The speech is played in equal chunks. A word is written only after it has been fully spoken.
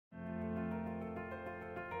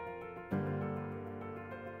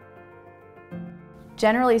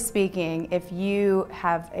Generally speaking, if you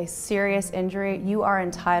have a serious injury, you are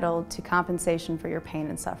entitled to compensation for your pain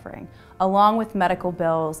and suffering, along with medical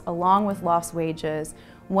bills, along with lost wages.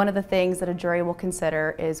 One of the things that a jury will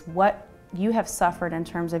consider is what you have suffered in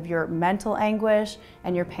terms of your mental anguish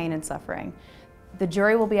and your pain and suffering. The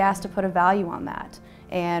jury will be asked to put a value on that.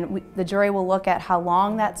 And the jury will look at how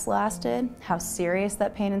long that's lasted, how serious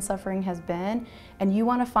that pain and suffering has been, and you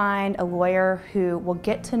want to find a lawyer who will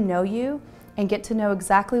get to know you and get to know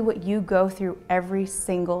exactly what you go through every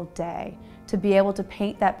single day, to be able to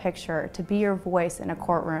paint that picture, to be your voice in a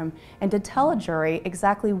courtroom, and to tell a jury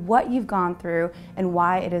exactly what you've gone through and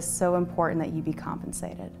why it is so important that you be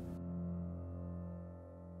compensated.